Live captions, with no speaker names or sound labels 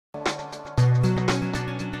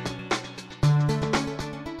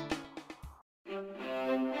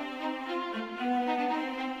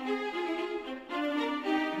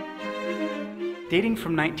Dating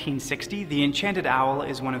from 1960, the Enchanted Owl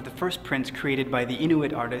is one of the first prints created by the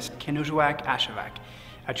Inuit artist Kenojuak Ashevak.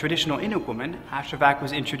 A traditional Inuk woman, Ashevak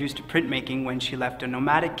was introduced to printmaking when she left a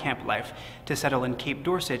nomadic camp life to settle in Cape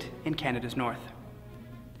Dorset in Canada's north.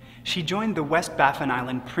 She joined the West Baffin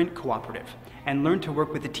Island Print Cooperative and learned to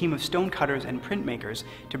work with a team of stonecutters and printmakers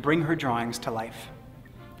to bring her drawings to life.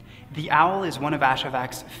 The owl is one of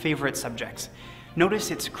Ashevak's favorite subjects.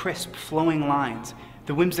 Notice its crisp, flowing lines,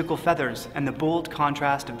 the whimsical feathers, and the bold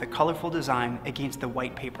contrast of the colorful design against the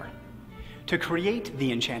white paper. To create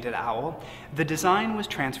the Enchanted Owl, the design was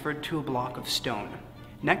transferred to a block of stone.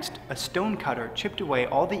 Next, a stone cutter chipped away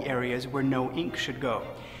all the areas where no ink should go.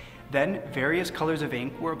 Then, various colors of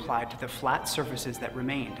ink were applied to the flat surfaces that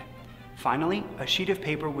remained. Finally, a sheet of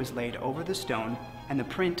paper was laid over the stone, and the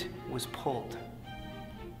print was pulled.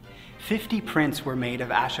 50 prints were made of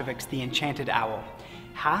Ashevak's The Enchanted Owl.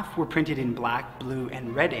 Half were printed in black, blue,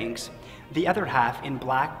 and red inks, the other half in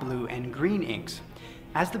black, blue, and green inks.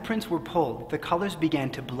 As the prints were pulled, the colors began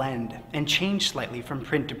to blend and change slightly from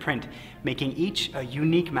print to print, making each a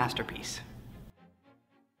unique masterpiece.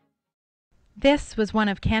 This was one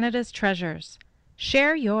of Canada's treasures.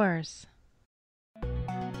 Share yours.